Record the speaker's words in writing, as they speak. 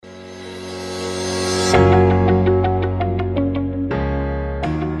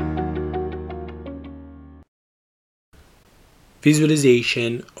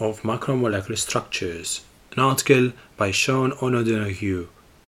Visualization of Macromolecular Structures, an article by Sean O'Donoghue,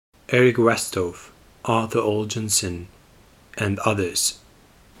 Eric Westhoff, Arthur Oldenson, and others.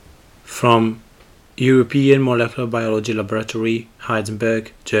 From European Molecular Biology Laboratory,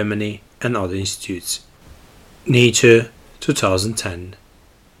 Heidelberg, Germany, and other institutes. Nature, 2010.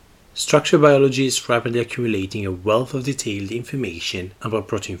 Structural biology is rapidly accumulating a wealth of detailed information about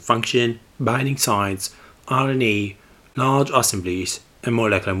protein function, binding sites, RNA, large assemblies, and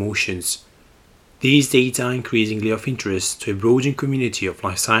molecular motions. These data are increasingly of interest to a broadening community of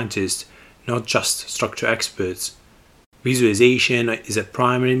life scientists, not just structure experts. Visualization is a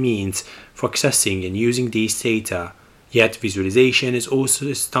primary means for accessing and using these data, yet visualization is also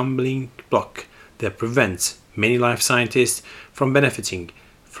a stumbling block that prevents many life scientists from benefiting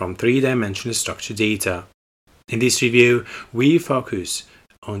from three-dimensional structure data. In this review, we focus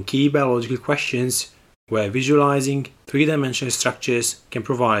on key biological questions where visualizing three-dimensional structures can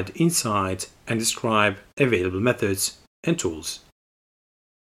provide insight and describe available methods and tools.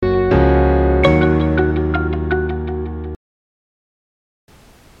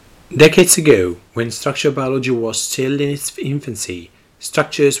 Decades ago, when structural biology was still in its infancy,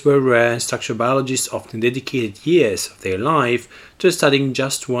 structures were rare and structural biologists often dedicated years of their life to studying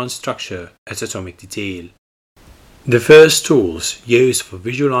just one structure at atomic detail. The first tools used for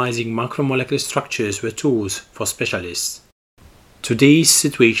visualizing macromolecular structures were tools for specialists. Today's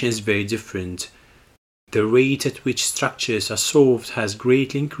situation is very different. The rate at which structures are solved has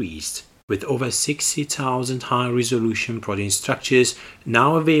greatly increased, with over 60,000 high-resolution protein structures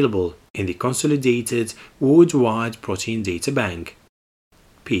now available in the Consolidated Worldwide Protein Data Bank,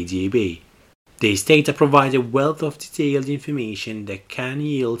 PDAB. These data provide a wealth of detailed information that can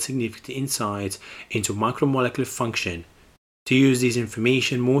yield significant insight into macromolecular function. To use this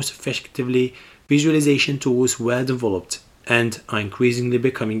information most effectively, visualization tools were developed and are increasingly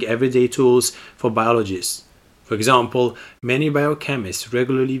becoming everyday tools for biologists. For example, many biochemists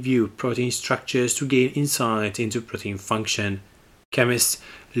regularly view protein structures to gain insight into protein function. Chemists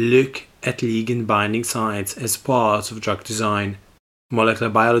look at ligand binding sites as part of drug design.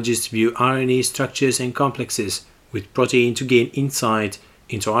 Molecular biologists view RNA structures and complexes with protein to gain insight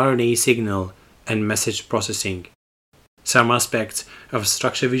into RNA signal and message processing. Some aspects of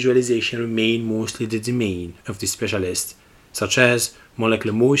structure visualization remain mostly the domain of the specialist, such as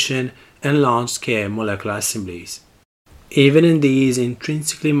molecular motion and large-scale molecular assemblies. Even in these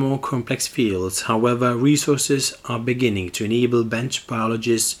intrinsically more complex fields, however, resources are beginning to enable bench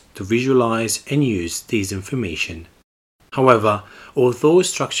biologists to visualize and use this information. However, although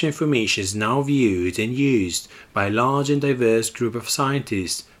structure information is now viewed and used by a large and diverse group of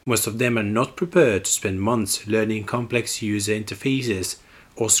scientists, most of them are not prepared to spend months learning complex user interfaces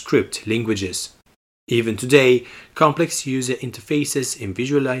or script languages. Even today, complex user interfaces in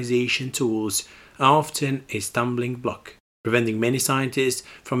visualization tools are often a stumbling block, preventing many scientists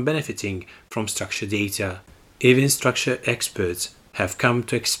from benefiting from structure data. Even structure experts have come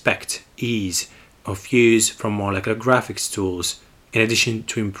to expect ease of use from molecular graphics tools, in addition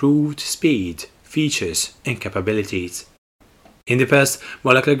to improved speed, features, and capabilities. In the past,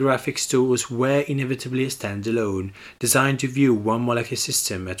 molecular graphics tools were inevitably a standalone, designed to view one molecular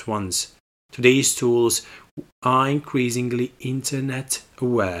system at once. Today's tools are increasingly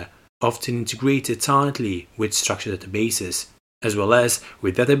internet-aware, often integrated tightly with structured databases, as well as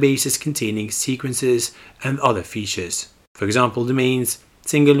with databases containing sequences and other features. For example, domains,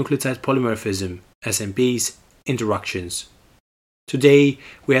 single nucleotide polymorphism, SNPs, interactions. Today,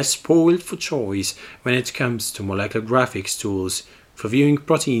 we are spoiled for choice when it comes to molecular graphics tools for viewing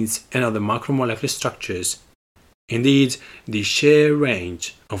proteins and other macromolecular structures. Indeed, the sheer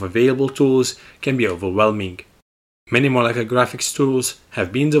range of available tools can be overwhelming. Many molecular graphics tools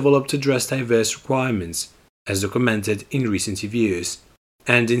have been developed to address diverse requirements, as documented in recent reviews,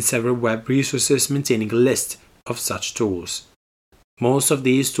 and in several web resources maintaining a list of such tools. Most of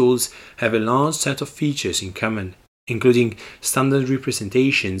these tools have a large set of features in common, including standard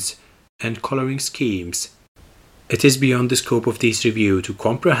representations and coloring schemes. It is beyond the scope of this review to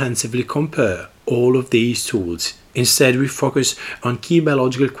comprehensively compare all of these tools. Instead, we focus on key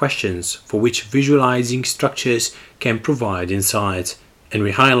biological questions for which visualizing structures can provide insight, and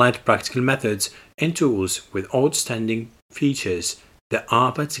we highlight practical methods and tools with outstanding features that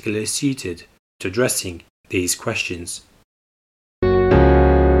are particularly suited to addressing these questions.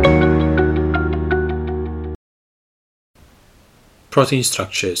 Protein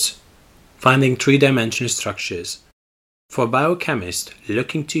structures. Finding three-dimensional structures. For a biochemist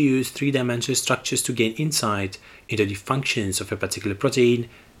looking to use three-dimensional structures to gain insight into the functions of a particular protein,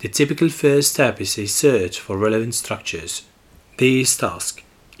 the typical first step is a search for relevant structures. This task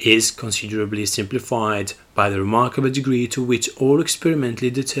is considerably simplified by the remarkable degree to which all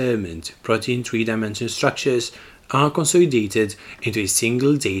experimentally determined protein three-dimensional structures are consolidated into a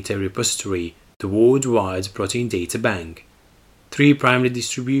single data repository, the Worldwide Protein Data Bank. 3 primary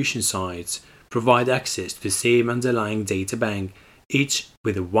distribution sites provide access to the same underlying data bank, each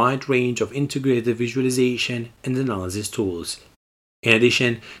with a wide range of integrated visualization and analysis tools. In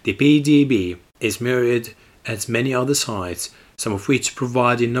addition, the PDB is mirrored at many other sites, some of which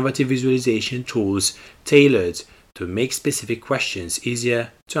provide innovative visualization tools tailored to make specific questions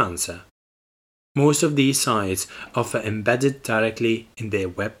easier to answer. Most of these sites offer embedded directly in their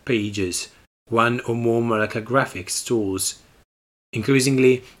web pages one or more molecular graphics tools.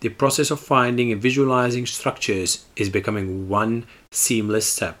 Increasingly, the process of finding and visualizing structures is becoming one seamless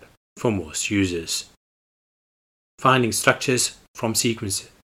step for most users. Finding structures from sequences.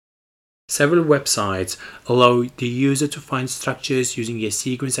 Several websites allow the user to find structures using a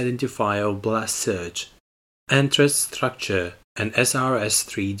sequence identifier or BLAST search. Entrust Structure and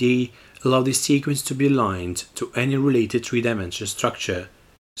SRS3D allow the sequence to be aligned to any related three-dimensional structure.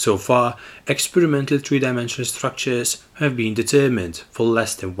 So far, experimental three-dimensional structures have been determined for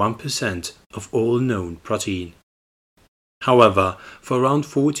less than 1% of all known protein. However, for around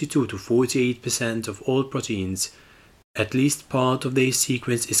 42 to 48% of all proteins, at least part of their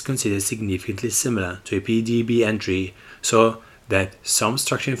sequence is considered significantly similar to a PDB entry, so that some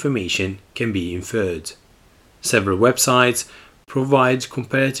structure information can be inferred. Several websites provide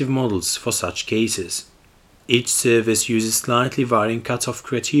comparative models for such cases. Each service uses slightly varying cutoff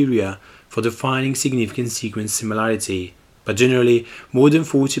criteria for defining significant sequence similarity, but generally more than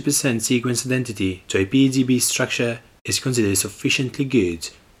 40% sequence identity to a PDB structure is considered sufficiently good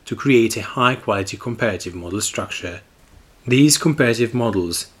to create a high-quality comparative model structure. These comparative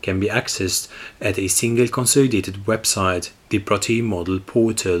models can be accessed at a single consolidated website, the Protein Model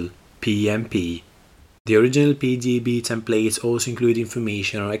Portal (PMP). The original PDB templates also include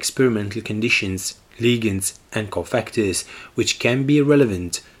information on experimental conditions, ligands, and cofactors, which can be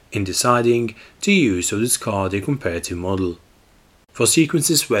relevant in deciding to use or discard a comparative model. For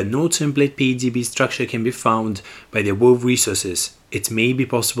sequences where no template PDB structure can be found by the above resources, it may be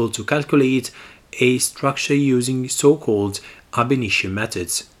possible to calculate a structure using so-called ab initio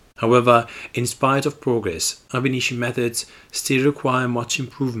methods. However, in spite of progress, ab initio methods still require much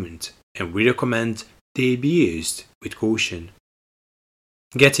improvement, and we recommend they be used with caution.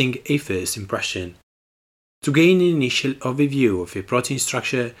 Getting a first impression. To gain an initial overview of a protein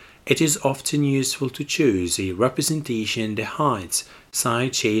structure, it is often useful to choose a representation that hides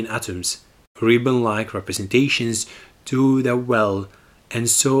side chain atoms. Ribbon-like representations do that well and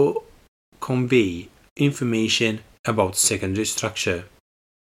so convey information about secondary structure.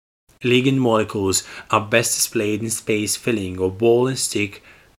 Ligand molecules are best displayed in space-filling or ball and stick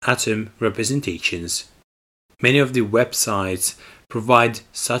atom representations. Many of the websites provide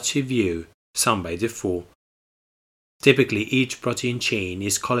such a view, some by default. Typically, each protein chain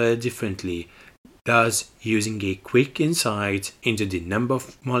is colored differently, thus using a quick insight into the number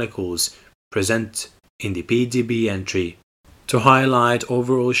of molecules present in the PDB entry. To highlight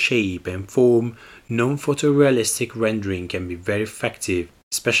overall shape and form, non-photorealistic rendering can be very effective,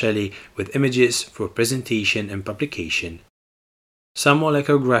 especially with images for presentation and publication. Some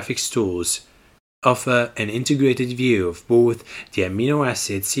molecular graphics tools offer an integrated view of both the amino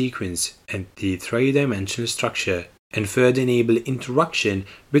acid sequence and the three-dimensional structure, and further enable interaction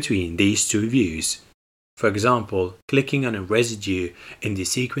between these two views. For example, clicking on a residue in the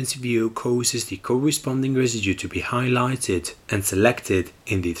sequence view causes the corresponding residue to be highlighted and selected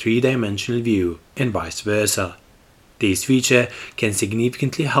in the three-dimensional view, and vice versa. This feature can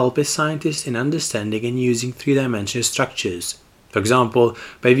significantly help a scientist in understanding and using three-dimensional structures, for example,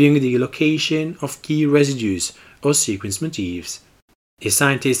 by viewing the location of key residues or sequence motifs. A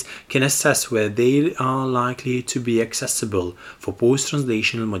scientist can assess where they are likely to be accessible for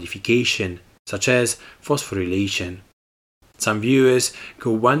post-translational modification, such as phosphorylation. Some viewers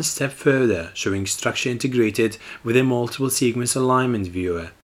go one step further, showing structure integrated with a multiple sequence alignment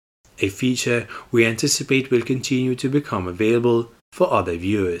viewer, a feature we anticipate will continue to become available for other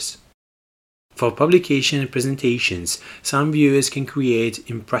viewers. For publication and presentations, some viewers can create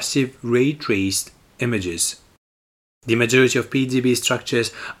impressive ray-traced images. The majority of PDB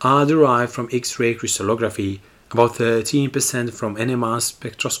structures are derived from X-ray crystallography, about 13% from NMR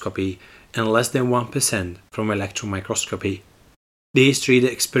spectroscopy, and less than 1% from electron microscopy. These 3D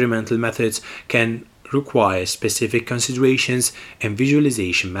experimental methods can require specific considerations and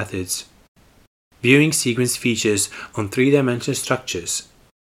visualization methods. Viewing sequence features on three-dimensional structures.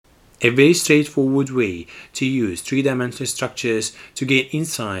 A very straightforward way to use three-dimensional structures to gain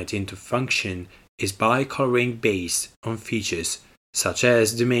insight into function is by coloring based on features such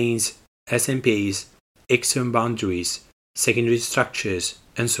as domains, SMPs, external boundaries, secondary structures,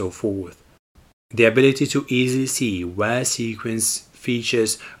 and so forth. The ability to easily see where sequence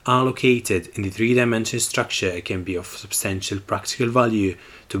features are located in the three-dimensional structure can be of substantial practical value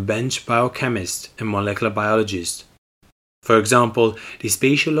to bench biochemists and molecular biologists. For example, the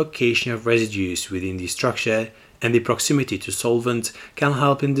spatial location of residues within the structure and the proximity to solvent can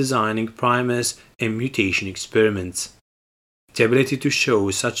help in designing primers and mutation experiments. The ability to show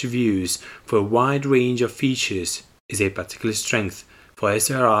such views for a wide range of features is a particular strength for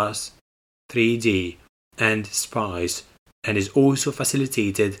SRRs, 3D, and SPICE, and is also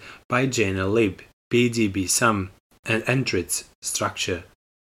facilitated by GNLib, PDB-Sum, and Entrit's structure.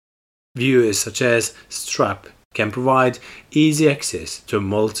 Viewers such as STRAP can provide easy access to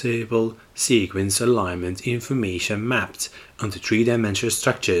multiple sequence alignment information mapped onto three-dimensional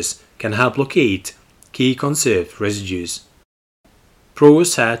structures, can help locate key conserved residues.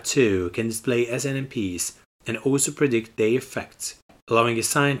 ProSat2 can display SNMPs and also predict their effects, allowing a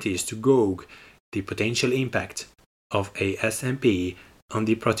scientist to gauge the potential impact of a SNP on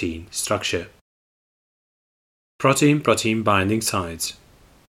the protein structure. Protein-protein binding sites.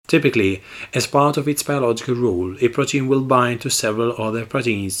 Typically, as part of its biological role, a protein will bind to several other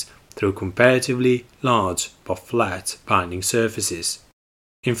proteins through comparatively large but flat binding surfaces.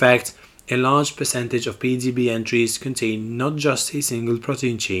 In fact, a large percentage of PDB entries contain not just a single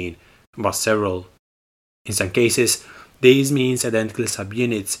protein chain, but several. In some cases, these means identical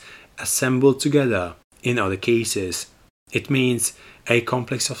subunits assembled together. In other cases, it means a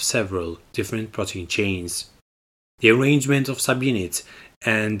complex of several different protein chains. The arrangement of subunits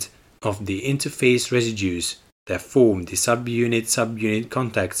and of the interface residues that form the subunit-subunit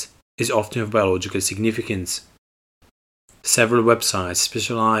contacts is often of biological significance. Several websites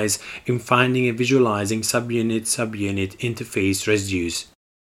specialize in finding and visualizing subunit-subunit interface residues.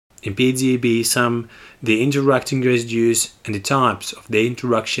 In PDB-Sum, the interacting residues and the types of their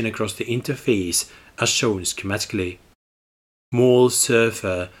interaction across the interface are shown schematically.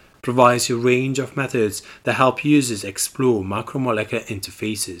 MolSurfer provides a range of methods that help users explore macromolecular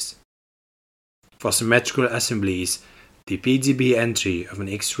interfaces. For symmetrical assemblies, the PDB entry of an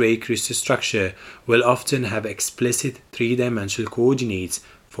X-ray crystal structure will often have explicit three-dimensional coordinates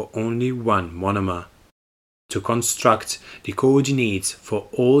for only one monomer. To construct the coordinates for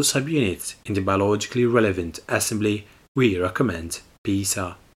all subunits in the biologically relevant assembly, we recommend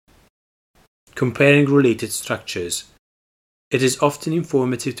PISA. Comparing related structures. It is often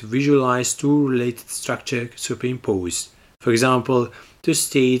informative to visualize two related structures superimposed, for example, two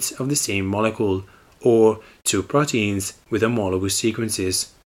states of the same molecule, or two proteins with homologous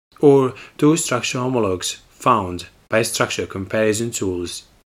sequences, or two structure homologs found by structure comparison tools.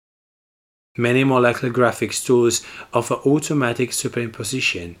 Many molecular graphics tools offer automatic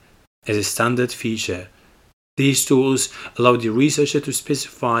superimposition as a standard feature. These tools allow the researcher to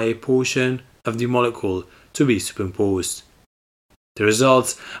specify a portion of the molecule to be superimposed. The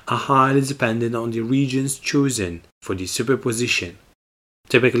results are highly dependent on the regions chosen for the superposition.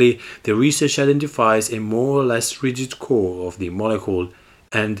 Typically, the researcher identifies a more or less rigid core of the molecule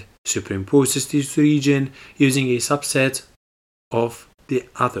and superimposes this region using a subset of the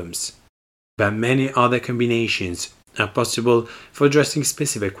atoms. But many other combinations are possible for addressing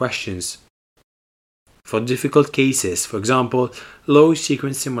specific questions. For difficult cases, for example, low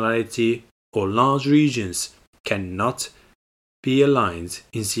sequence similarity or large regions cannot be aligned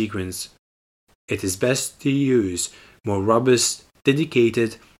in sequence. It is best to use more robust,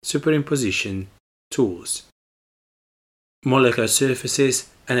 dedicated superimposition tools. Molecular surfaces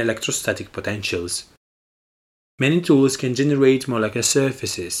and electrostatic potentials. Many tools can generate molecular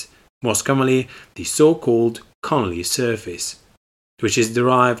surfaces, most commonly the so-called Connolly surface, which is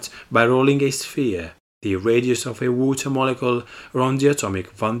derived by rolling a sphere, the radius of a water molecule, around the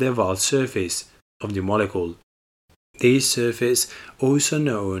atomic van der Waals surface of the molecule. This surface, also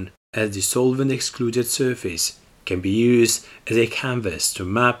known as the solvent-excluded surface, can be used as a canvas to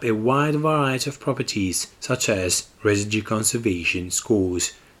map a wide variety of properties such as residue conservation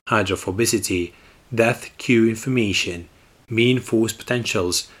scores, hydrophobicity, depth Q information, mean force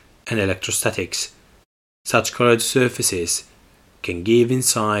potentials, and electrostatics. Such colored surfaces can give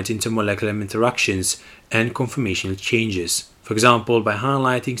insight into molecular interactions and conformational changes, for example by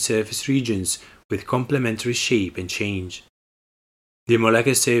highlighting surface regions with complementary shape and change. The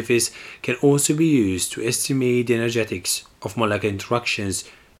molecular surface can also be used to estimate the energetics of molecular interactions,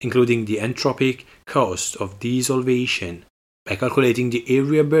 including the entropic cost of desolvation by calculating the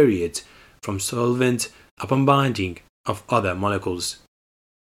area buried from solvent upon binding of other molecules.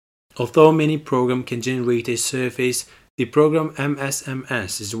 Although many programs can generate a surface, the program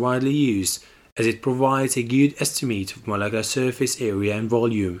MSMS is widely used as it provides a good estimate of molecular surface area and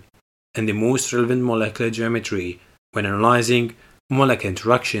volume, and the most relevant molecular geometry when analyzing molecular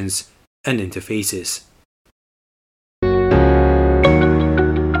interactions and interfaces.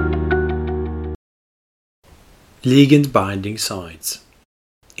 Ligand binding sites.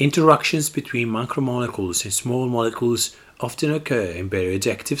 Interactions between macromolecules and small molecules often occur in buried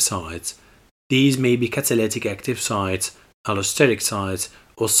active sites. These may be catalytic active sites, allosteric sites,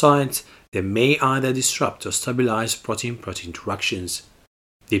 or sites that may either disrupt or stabilize protein-protein interactions.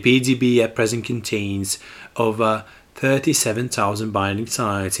 The PDB at present contains over 37,000 binding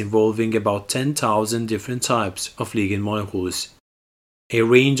sites involving about 10,000 different types of ligand molecules. A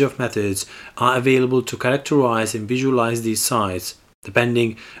range of methods are available to characterize and visualize these sites,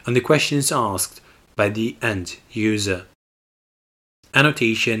 depending on the questions asked by the end user.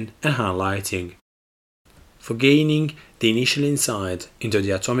 Annotation and highlighting. For gaining the initial insight into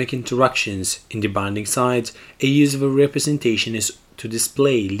the atomic interactions in the binding site, a useful representation is to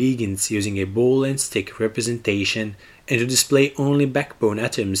display ligands using a ball and stick representation and to display only backbone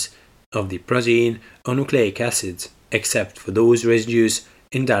atoms of the protein or nucleic acid, except for those residues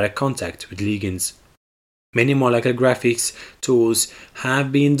in direct contact with ligands. Many molecular graphics tools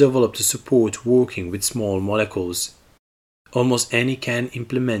have been developed to support working with small molecules. Almost any can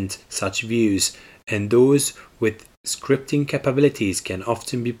implement such views, and those with scripting capabilities can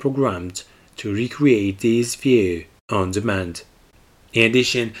often be programmed to recreate these views on demand. In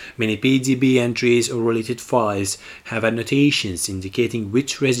addition, many PDB entries or related files have annotations indicating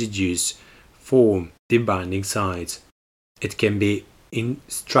which residues form the binding sites. It can be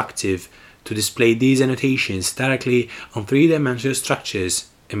instructive to display these annotations directly on three-dimensional structures,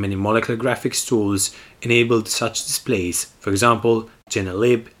 and many molecular graphics tools enable such displays, for example,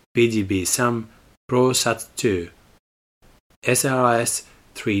 GeneLib, PDB-Sum, ProSat2, SRS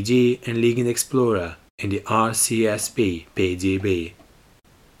 3D, and Ligand Explorer in the RCSP PDB.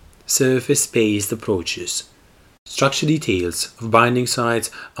 Surface-based approaches. Structure details of binding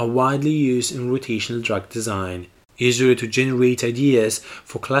sites are widely used in rotational drug design, usually to generate ideas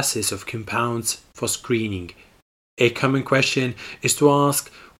for classes of compounds for screening. A common question is to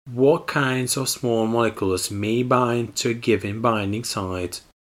ask what kinds of small molecules may bind to a given binding site.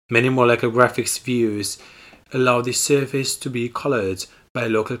 Many molecular graphics views allow the surface to be colored by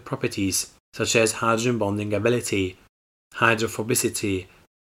local properties such as hydrogen bonding ability, hydrophobicity,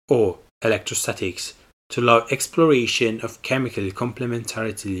 or electrostatics to allow exploration of chemical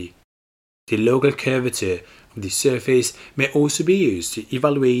complementarity. The local curvature of the surface may also be used to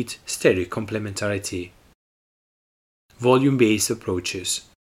evaluate steric complementarity. Volume-based approaches.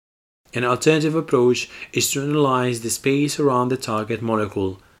 An alternative approach is to analyze the space around the target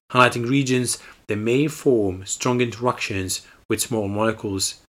molecule, highlighting regions that may form strong interactions with small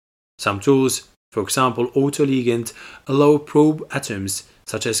molecules. Some tools, for example autoligand, allow probe atoms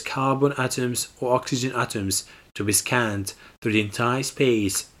such as carbon atoms or oxygen atoms to be scanned through the entire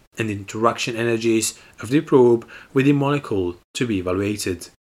space and the interaction energies of the probe with the molecule to be evaluated.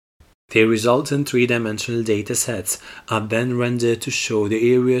 The resultant three-dimensional data sets are then rendered to show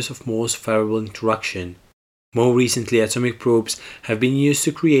the areas of most favorable interaction. More recently, atomic probes have been used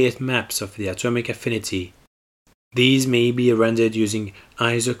to create maps of the atomic affinity. These may be rendered using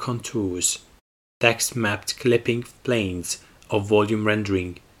isocontours, text-mapped clipping planes, or volume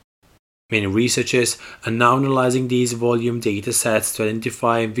rendering. Many researchers are now analyzing these volume data sets to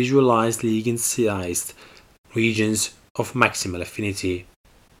identify and visualize ligand-sized regions of maximal affinity.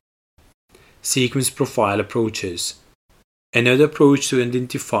 Sequence profile approaches. Another approach to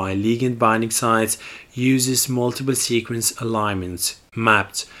identify ligand binding sites uses multiple sequence alignments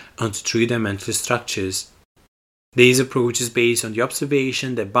mapped onto three-dimensional structures. These approaches based on the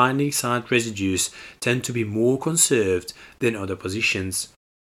observation that binding site residues tend to be more conserved than other positions,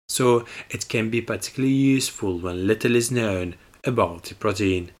 so it can be particularly useful when little is known about the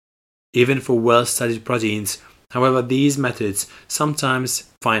protein. Even for well-studied proteins, however, these methods sometimes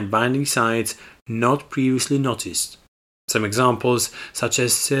find binding sites not previously noticed. Some examples such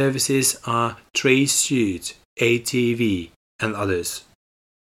as services are TraceSuit, ATV, and others.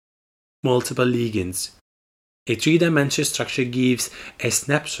 Multiple ligands. A three-dimensional structure gives a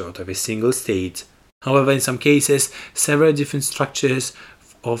snapshot of a single state. However, in some cases, several different structures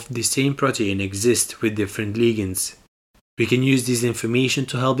of the same protein exist with different ligands. We can use this information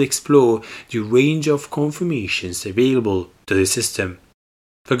to help explore the range of conformations available to the system.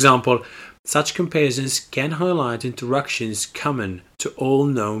 For example, Such comparisons can highlight interactions common to all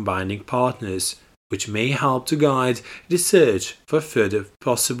known binding partners, which may help to guide the search for further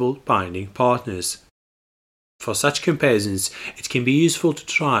possible binding partners. For such comparisons, it can be useful to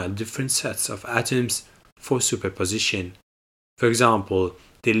trial different sets of atoms for superposition. For example,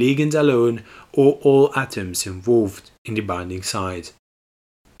 the ligand alone or all atoms involved in the binding site.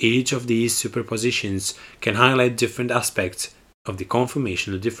 Each of these superpositions can highlight different aspects of the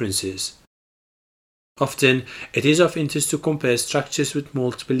conformational differences. Often, it is of interest to compare structures with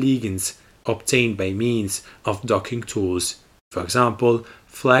multiple ligands obtained by means of docking tools, for example,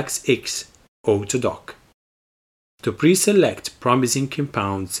 FlexX AutoDock. To pre-select promising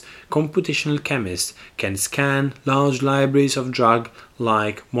compounds, computational chemists can scan large libraries of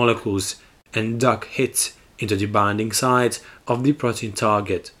drug-like molecules and dock hits into the binding site of the protein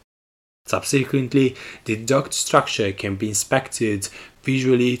target. Subsequently, the docked structure can be inspected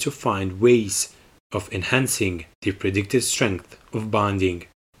visually to find ways of enhancing the predicted strength of binding.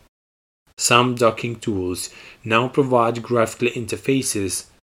 Some docking tools now provide graphical interfaces,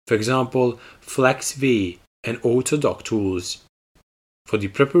 for example, FlexV and AutoDock tools. For the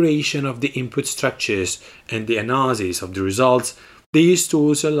preparation of the input structures and the analysis of the results, these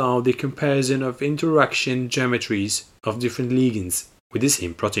tools allow the comparison of interaction geometries of different ligands with the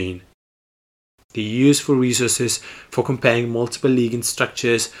same protein. The useful resources for comparing multiple ligand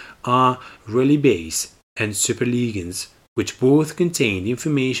structures are Rayleigh-Bayes and superligands, which both contain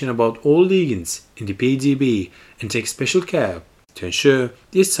information about all ligands in the PDB and take special care to ensure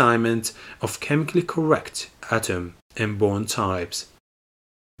the assignment of chemically correct atom and bond types.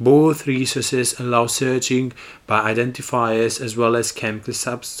 Both resources allow searching by identifiers as well as chemical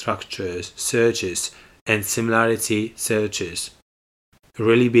substructures searches and similarity searches.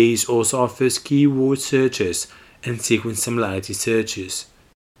 Rayleigh-Bayes also offers keyword searches and sequence similarity searches.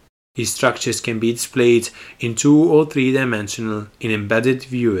 These structures can be displayed in 2 or 3-dimensional in embedded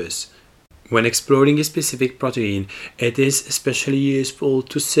viewers. When exploring a specific protein, it is especially useful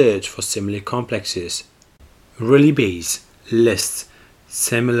to search for similar complexes. Rayleigh-Bayes lists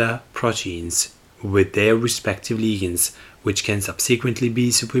similar proteins with their respective ligands, which can subsequently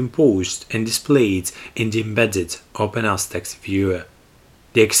be superimposed and displayed in the embedded OpenASTEX viewer.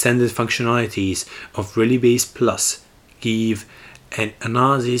 The extended functionalities of Rayleigh-Bayes Plus give an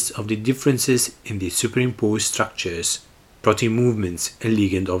analysis of the differences in the superimposed structures, protein movements, and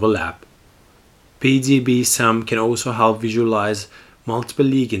ligand overlap. PDB-Sum can also help visualize multiple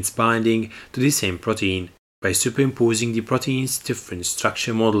ligands binding to the same protein by superimposing the protein's different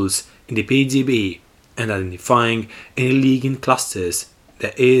structure models in the PDB and identifying any ligand clusters,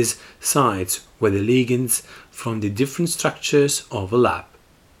 that is, sites where the ligands from the different structures overlap.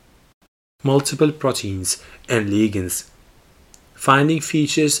 Multiple proteins and ligands. Finding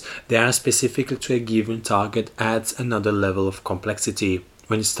features that are specific to a given target adds another level of complexity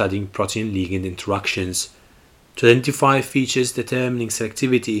when studying protein-ligand interactions. To identify features determining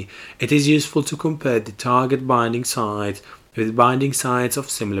selectivity, it is useful to compare the target binding site with binding sites of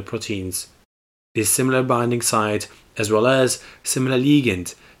similar proteins. This similar binding site, as well as similar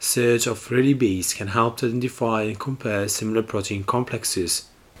ligand search of Rayleigh-Bayes, can help to identify and compare similar protein complexes.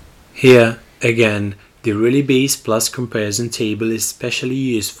 Here, again, the Rayleigh-Bayes Plus comparison table is especially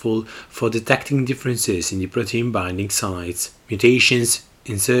useful for detecting differences in the protein binding sites, mutations,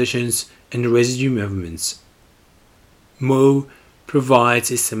 insertions, and residue movements. Mo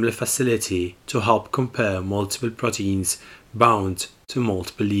provides a similar facility to help compare multiple proteins bound to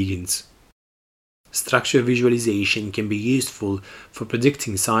multiple ligands. Structure visualization can be useful for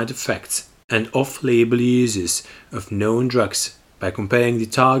predicting side effects and off-label uses of known drugs by comparing the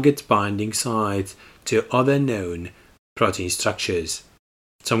target binding site to other known protein structures.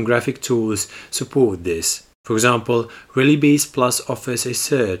 Some graphic tools support this. For example, Rayleigh-Bayes Plus offers a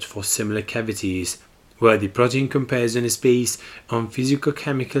search for similar cavities, where the protein comparison is based on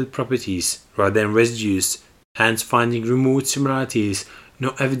physicochemical properties rather than residues, hence finding remote similarities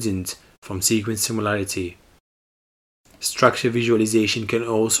not evident from sequence similarity. Structure visualization can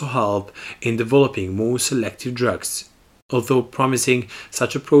also help in developing more selective drugs. Although promising,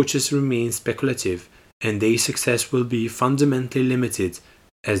 such approaches remain speculative, and their success will be fundamentally limited,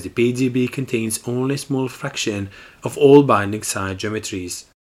 as the PDB contains only a small fraction of all binding site geometries.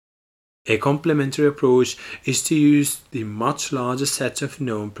 A complementary approach is to use the much larger set of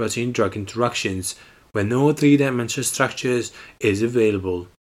known protein-drug interactions where no 3-dimensional structures is available.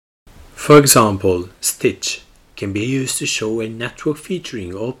 For example, STITCH can be used to show a network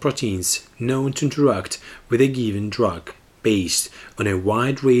featuring all proteins known to interact with a given drug, based on a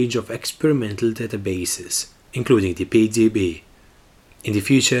wide range of experimental databases, including the PDB. In the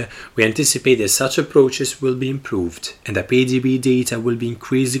future, we anticipate that such approaches will be improved and that PDB data will be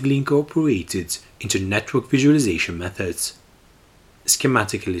increasingly incorporated into network visualization methods.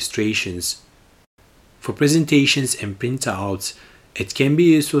 Schematic illustrations. For presentations and printouts, it can be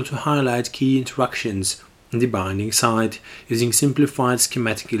useful to highlight key interactions on the binding site using simplified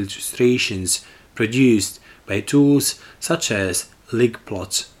schematic illustrations produced by tools such as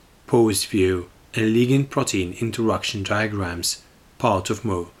ligplot, PostView, and ligand-protein interaction diagrams, part of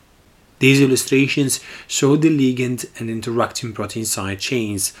Mo. These illustrations show the ligand and interacting protein side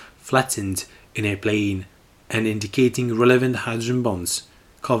chains flattened in a plane and indicating relevant hydrogen bonds,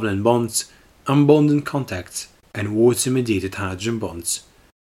 covalent bonds, unbonded contacts, and water-mediated hydrogen bonds.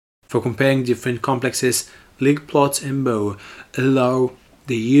 For comparing different complexes, ligplot and Mo allow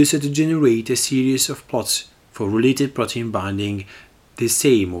the user to generate a series of plots for related protein binding the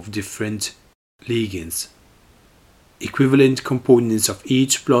same of different ligands. Equivalent components of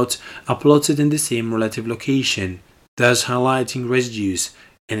each plot are plotted in the same relative location, thus highlighting residues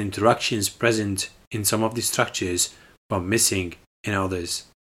and interactions present in some of the structures but missing in others.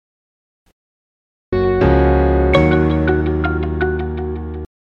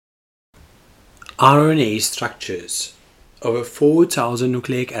 RNA structures. Over 4,000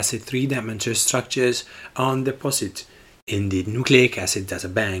 nucleic acid three-dimensional structures are on deposit in the Nucleic Acid Data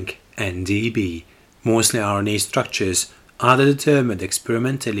Bank, NDB. Mostly RNA structures are determined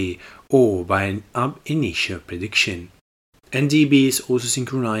experimentally or by an ab initio prediction. NDB is also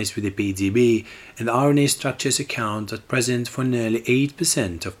synchronized with the PDB, and RNA structures account at present for nearly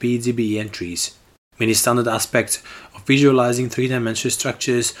 8% of PDB entries. Many standard aspects of visualizing three-dimensional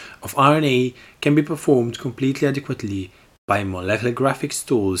structures of RNA can be performed completely adequately by molecular graphics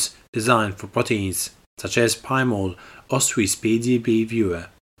tools designed for proteins, such as PyMol or Swiss PDB Viewer.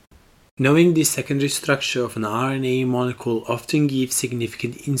 Knowing the secondary structure of an RNA molecule often gives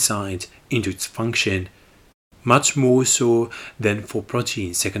significant insight into its function, much more so than for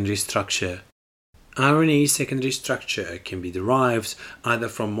protein secondary structure. RNA secondary structure can be derived either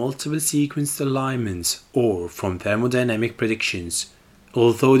from multiple sequence alignments or from thermodynamic predictions,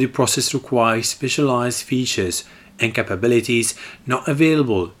 although the process requires specialized features and capabilities not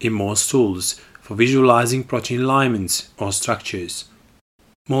available in most tools for visualizing protein alignments or structures.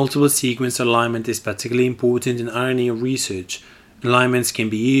 Multiple sequence alignment is particularly important in RNA research. Alignments can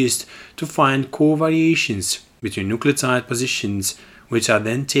be used to find covariations between nucleotide positions, which are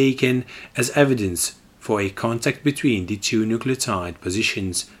then taken as evidence for a contact between the two nucleotide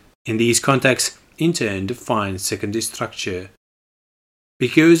positions, and these contacts in turn define secondary structure.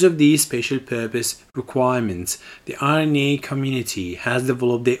 Because of these special purpose requirements, the RNA community has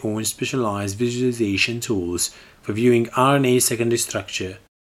developed their own specialized visualization tools for viewing RNA secondary structure.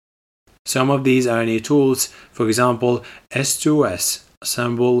 Some of these RNA tools, for example S2S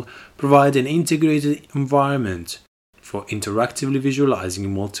Assemble, provide an integrated environment for interactively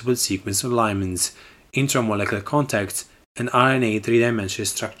visualizing multiple sequence alignments, intramolecular contacts, and RNA three-dimensional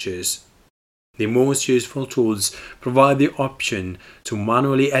structures. The most useful tools provide the option to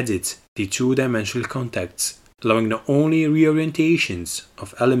manually edit the two-dimensional contacts, allowing not only reorientations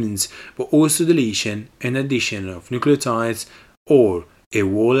of elements but also deletion and addition of nucleotides or a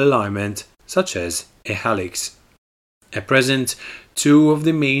wall alignment such as a helix. At present, two of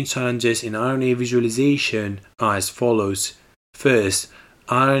the main challenges in RNA visualization are as follows. First,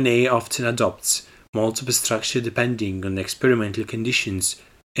 RNA often adopts multiple structure depending on experimental conditions,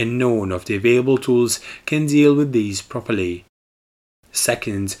 and none of the available tools can deal with these properly.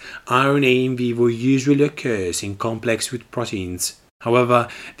 Second, RNA in vivo usually occurs in complex with proteins. However,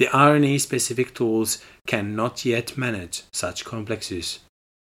 the RNA-specific tools cannot yet manage such complexes.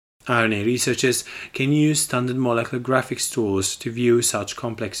 RNA researchers can use standard molecular graphics tools to view such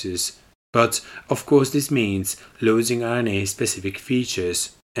complexes, but of course this means losing RNA-specific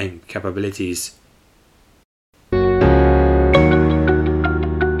features and capabilities.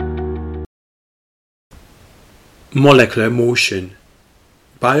 Molecular motion.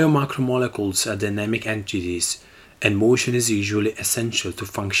 Biomacromolecules are dynamic entities, and motion is usually essential to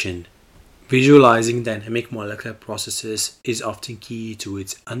function. Visualizing dynamic molecular processes is often key to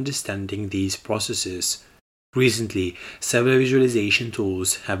its understanding these processes. Recently, several visualization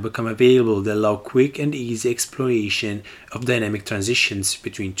tools have become available that allow quick and easy exploration of dynamic transitions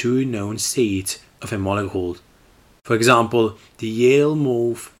between two known states of a molecule. For example, the Yale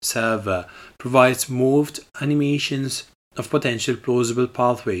Morph server provides morphed animations of potential plausible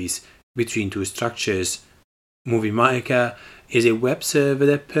pathways between two structures. MovieMaker is a web server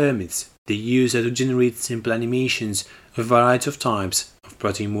that permits the user to generate simple animations of a variety of types of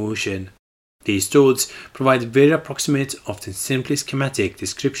protein motion. These tools provide very approximate, often simply schematic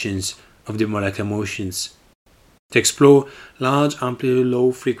descriptions of the molecular motions. To explore large amplitude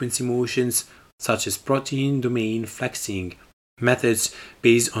low frequency motions such as protein domain flexing, methods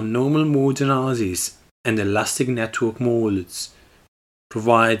based on normal mode analysis and elastic network models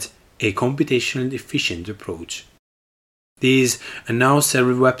provide a computationally efficient approach. These are now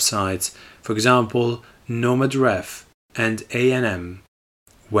several websites, for example NomadRef and ANM,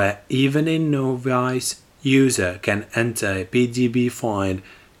 where even a novice user can enter a PDB file,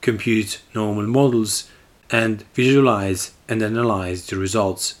 compute normal models, and visualize and analyze the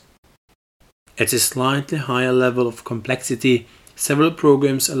results. At a slightly higher level of complexity, several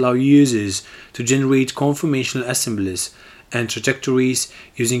programs allow users to generate conformational assemblies and trajectories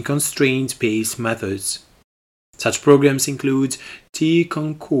using constraint-based methods. Such programs include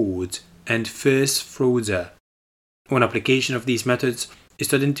T-Concord and FirstFrozer. One application of these methods is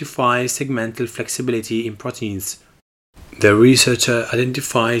to identify segmental flexibility in proteins. The researcher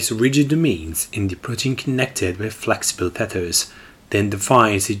identifies rigid domains in the protein connected by flexible tethers, then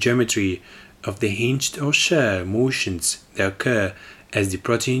defines the geometry of the hinged or shear motions that occur as the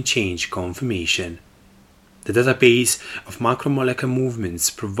protein change conformation. The database of macromolecular movements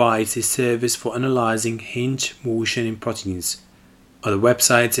provides a service for analyzing hinge motion in proteins. Other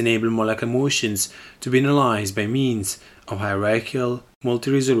websites enable molecular motions to be analyzed by means of hierarchical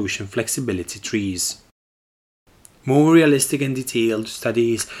multi-resolution flexibility trees. More realistic and detailed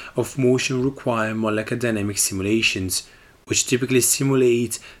studies of motion require molecular dynamic simulations, which typically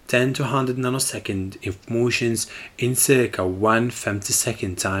simulate 10 to 100 nanosecond motions in circa 1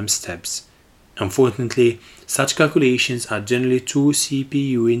 femtosecond time steps. Unfortunately, such calculations are generally too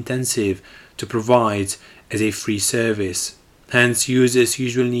CPU intensive to provide as a free service. Hence, users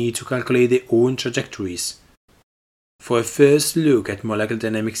usually need to calculate their own trajectories. For a first look at molecular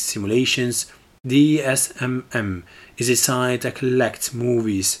dynamics simulations, DSMM is a site that collects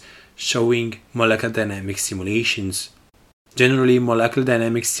movies showing molecular dynamics simulations. Generally, molecular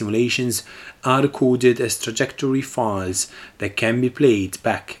dynamics simulations are coded as trajectory files that can be played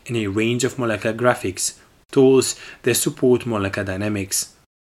back in a range of molecular graphics tools that support molecular dynamics.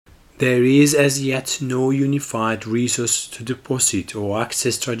 There is as yet no unified resource to deposit or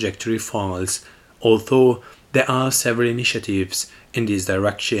access trajectory files, although there are several initiatives in this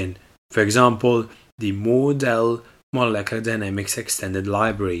direction. For example, the Model Molecular Dynamics Extended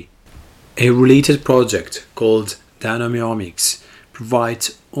Library. A related project called Dynamiomics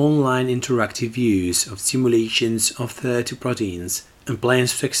provides online interactive views of simulations of 30 proteins and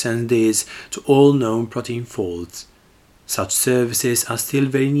plans to extend this to all known protein folds. Such services are still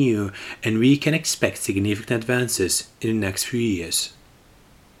very new, and we can expect significant advances in the next few years.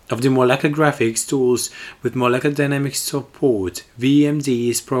 Of the molecular graphics tools with molecular dynamics support, VMD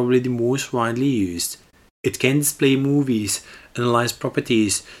is probably the most widely used. It can display movies, analyze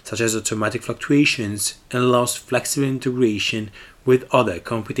properties such as automatic fluctuations, and allows flexible integration with other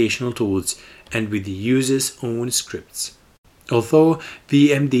computational tools and with the user's own scripts. Although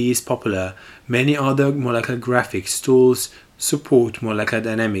VMD is popular, many other molecular graphics tools support molecular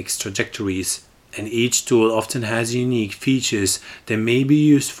dynamics trajectories, and each tool often has unique features that may be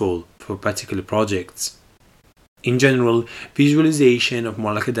useful for particular projects. In general, visualization of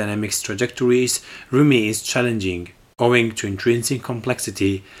molecular dynamics trajectories remains challenging, owing to intrinsic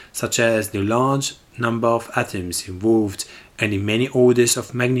complexity such as the large number of atoms involved and the many orders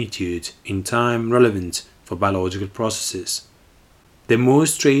of magnitude in time relevant for biological processes. The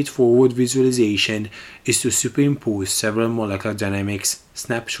most straightforward visualization is to superimpose several molecular dynamics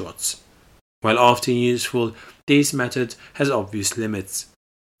snapshots. While often useful, this method has obvious limits.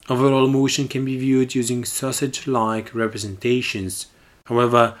 Overall motion can be viewed using sausage-like representations.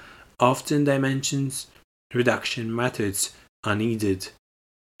 However, often dimensions reduction methods are needed.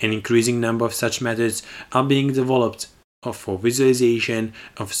 An increasing number of such methods are being developed for visualization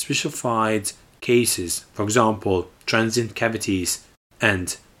of specified cases, for example, transient cavities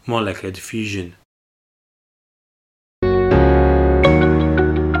and molecular diffusion.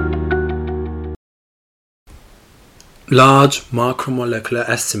 Large macromolecular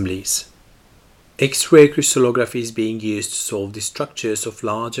assemblies. X-ray crystallography is being used to solve the structures of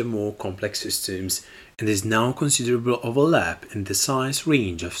larger, more complex systems, and there is now considerable overlap in the size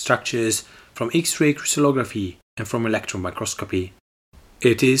range of structures from X-ray crystallography and from electron microscopy.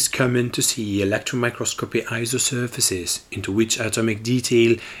 It is common to see electron microscopy isosurfaces into which atomic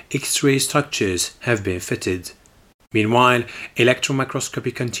detail X-ray structures have been fitted. Meanwhile, electron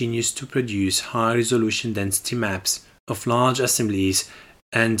microscopy continues to produce high-resolution density maps of large assemblies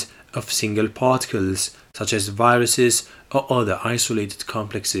and of single particles such as viruses or other isolated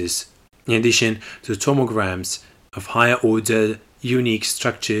complexes. in addition to tomograms of higher order unique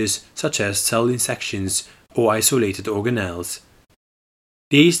structures such as cell sections or isolated organelles.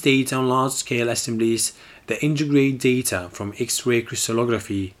 These data on large-scale assemblies that integrate data from X-ray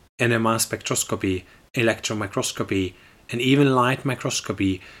crystallography, NMR spectroscopy, electron microscopy, and even light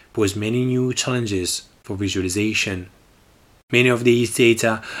microscopy pose many new challenges for visualization. Many of these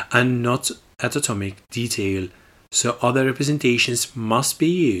data are not at atomic detail, so other representations must be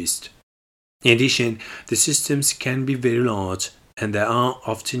used. In addition, the systems can be very large, and there are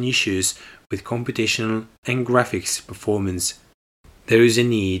often issues with computational and graphics performance. There is a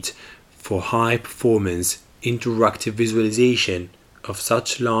need for high-performance, interactive visualization of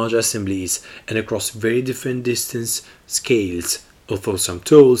such large assemblies and across very different distance scales, although some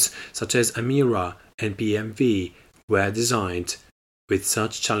tools such as Amira and PMV were designed with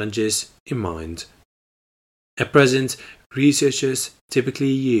such challenges in mind. At present, researchers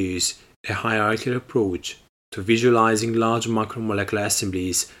typically use a hierarchical approach to visualizing large macromolecular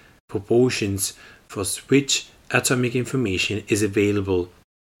assemblies, proportions for which atomic information is available.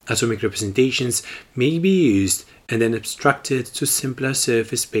 Atomic representations may be used and then abstracted to simpler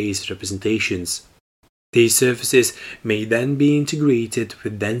surface-based representations. These surfaces may then be integrated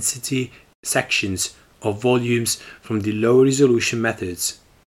with density sections or volumes from the low-resolution methods.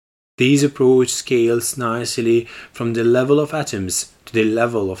 These approach scales nicely from the level of atoms to the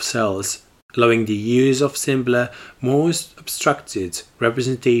level of cells, allowing the use of simpler, more abstracted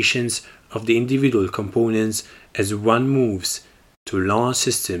representations of the individual components as one moves to large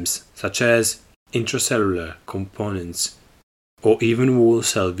systems such as intracellular components, or even whole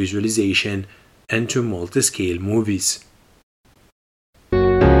cell visualization and to multi-scale movies.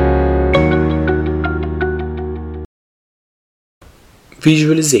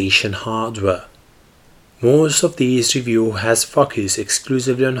 Visualization hardware. Most of these review has focused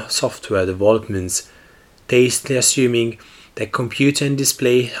exclusively on software developments, tastefully assuming that computer and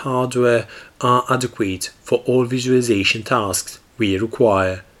display hardware are adequate for all visualization tasks we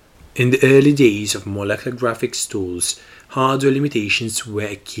require. In the early days of molecular graphics tools, hardware limitations were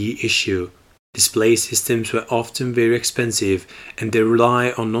a key issue. Display systems were often very expensive and they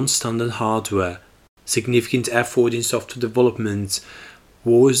rely on non-standard hardware. Significant effort in software development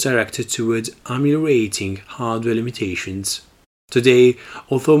was directed toward ameliorating hardware limitations. Today,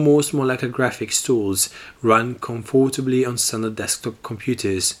 although most molecular graphics tools run comfortably on standard desktop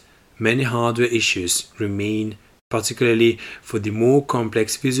computers, many hardware issues remain, particularly for the more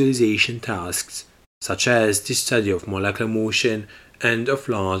complex visualization tasks, such as the study of molecular motion and of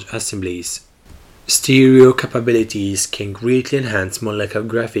large assemblies. Stereo capabilities can greatly enhance molecular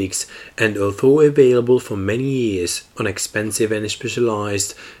graphics, and although available for many years on expensive and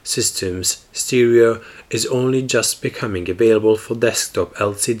specialized systems, stereo is only just becoming available for desktop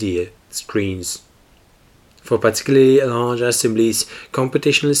LCD screens. For particularly large assemblies,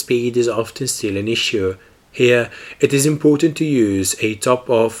 computational speed is often still an issue. Here, it is important to use a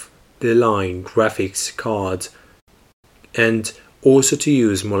top-of-the-line graphics card and also to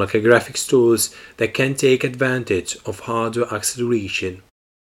use molecular graphics tools that can take advantage of hardware acceleration.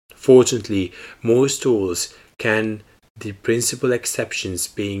 Fortunately, most tools can, the principal exceptions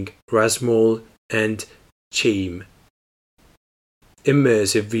being RASMOL and CHAIM.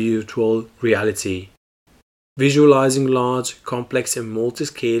 Immersive virtual reality. Visualizing large, complex and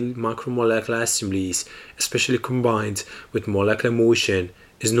multi-scale macromolecular assemblies, especially combined with molecular motion,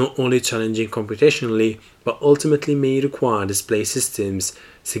 is not only challenging computationally, but ultimately may require display systems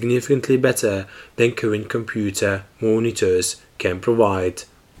significantly better than current computer monitors can provide.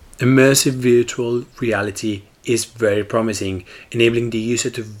 Immersive virtual reality is very promising, enabling the user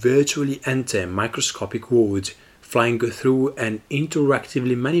to virtually enter a microscopic world, flying through and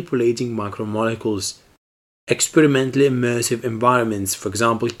interactively manipulating macromolecules. Experimentally immersive environments, for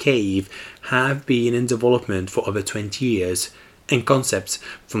example cave, have been in development for over 20 years, and concepts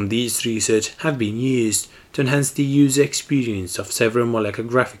from this research have been used to enhance the user experience of several molecular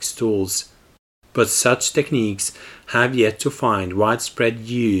graphics tools. But such techniques have yet to find widespread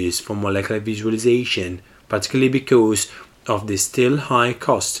use for molecular visualization, particularly because of the still high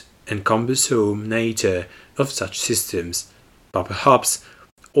cost and cumbersome nature of such systems, but perhaps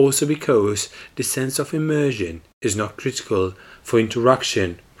also because the sense of immersion is not critical for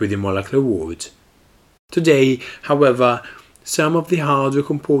interaction with the molecular world. Today, however, some of the hardware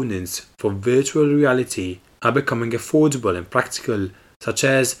components for virtual reality are becoming affordable and practical, such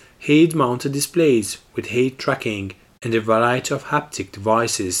as head-mounted displays with head tracking and a variety of haptic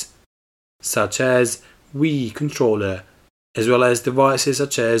devices, such as Wii controller, as well as devices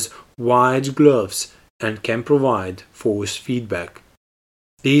such as wired gloves and can provide force feedback.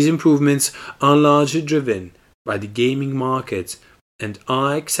 These improvements are largely driven by the gaming market and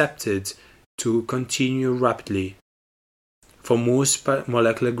are accepted to continue rapidly. For most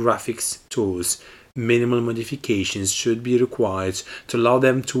molecular graphics tools, minimal modifications should be required to allow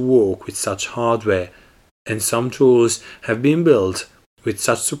them to work with such hardware, and some tools have been built with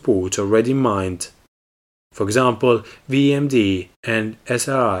such support already in mind. For example, VMD and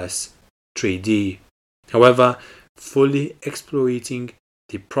SRS 3D. However, fully exploiting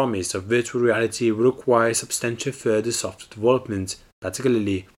the promise of virtual reality will require substantial further software development,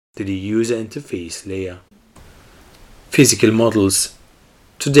 particularly to the user interface layer. Physical models.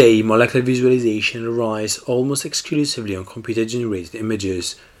 Today, molecular visualization relies almost exclusively on computer-generated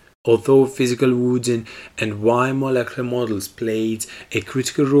images. Although physical wooden and wire molecular models played a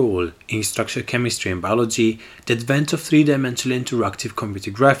critical role in structural chemistry and biology, the advent of three-dimensional interactive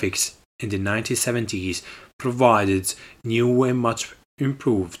computer graphics in the 1970s provided new and much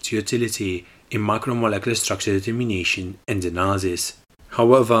improved utility in macromolecular structure determination and analysis.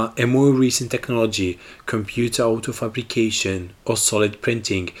 However, a more recent technology, computer autofabrication or solid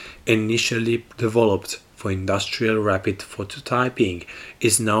printing, initially developed for industrial rapid prototyping,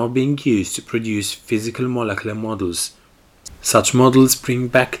 is now being used to produce physical molecular models. Such models bring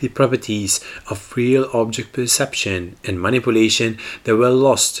back the properties of real object perception and manipulation that were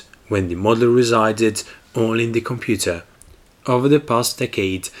lost when the model resided only in the computer. Over the past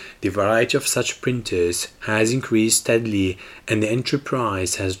decade, the variety of such printers has increased steadily and the entry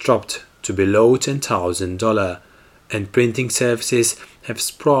price has dropped to below $10,000, and printing services have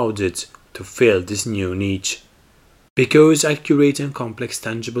sprouted to fill this new niche. Because accurate and complex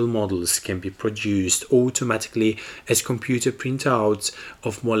tangible models can be produced automatically as computer printouts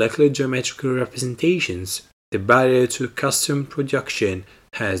of molecular geometrical representations, the barrier to custom production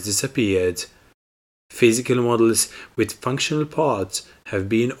has disappeared. Physical models with functional parts have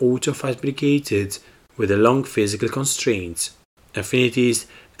been auto-fabricated with along physical constraints, affinities,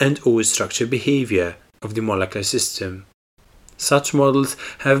 and/or structure behavior of the molecular system. Such models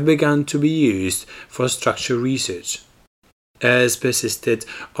have begun to be used for structure research. As persisted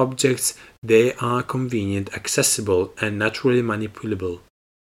objects, they are convenient, accessible, and naturally manipulable.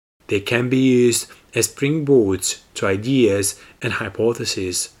 They can be used as springboards to ideas and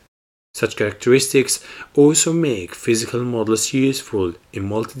hypotheses. Such characteristics also make physical models useful in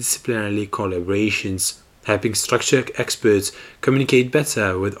multidisciplinary collaborations, helping structure experts communicate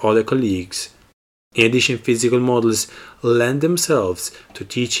better with other colleagues. In addition, physical models lend themselves to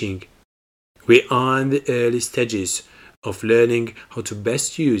teaching. We are in the early stages of learning how to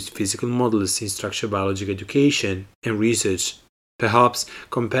best use physical models in structural biological education and research, perhaps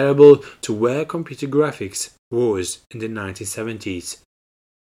comparable to where computer graphics was in the 1970s.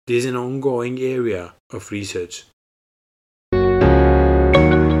 This is an ongoing area of research.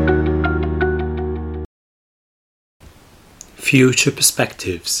 Future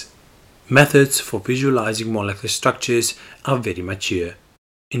perspectives. Methods for visualizing molecular structures are very mature.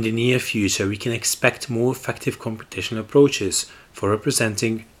 In the near future, we can expect more effective computational approaches for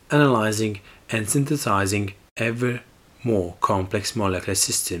representing, analyzing, and synthesizing ever more complex molecular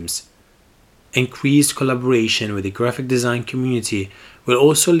systems. Increased collaboration with the graphic design community will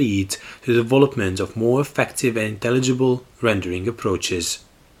also lead to the development of more effective and intelligible rendering approaches.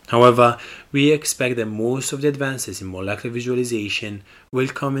 However, we expect that most of the advances in molecular visualization will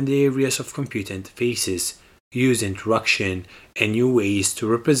come in the areas of computer interfaces, user interaction, and new ways to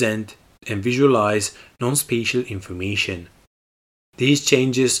represent and visualize non-spatial information. These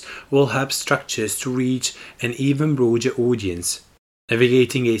changes will help structures to reach an even broader audience.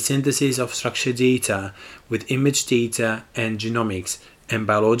 Navigating a synthesis of structured data with image data and genomics and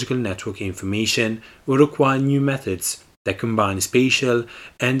biological network information will require new methods that combine spatial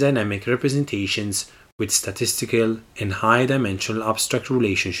and dynamic representations with statistical and high-dimensional abstract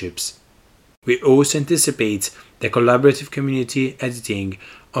relationships. We also anticipate the collaborative community editing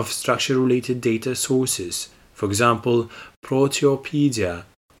of structure-related data sources, for example, Proteopedia,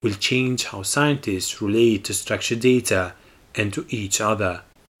 will change how scientists relate to structured data and to each other.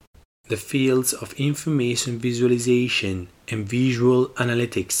 The fields of information visualization and visual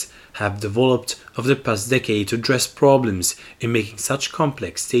analytics have developed over the past decade to address problems in making such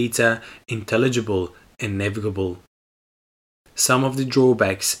complex data intelligible and navigable. Some of the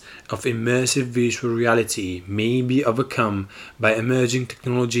drawbacks of immersive visual reality may be overcome by emerging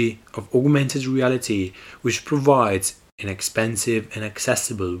technology of augmented reality, which provides inexpensive and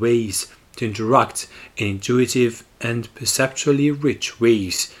accessible ways to interact in intuitive and perceptually rich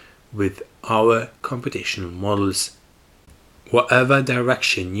ways with our computational models. Whatever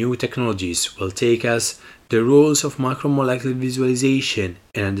direction new technologies will take us, the rules of macromolecular visualization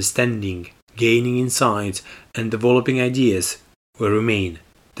and understanding, gaining insights, and developing ideas will remain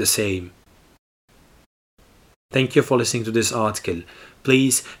the same. Thank you for listening to this article.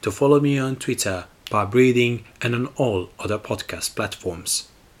 Please to follow me on Twitter, Bar Breathing, and on all other podcast platforms.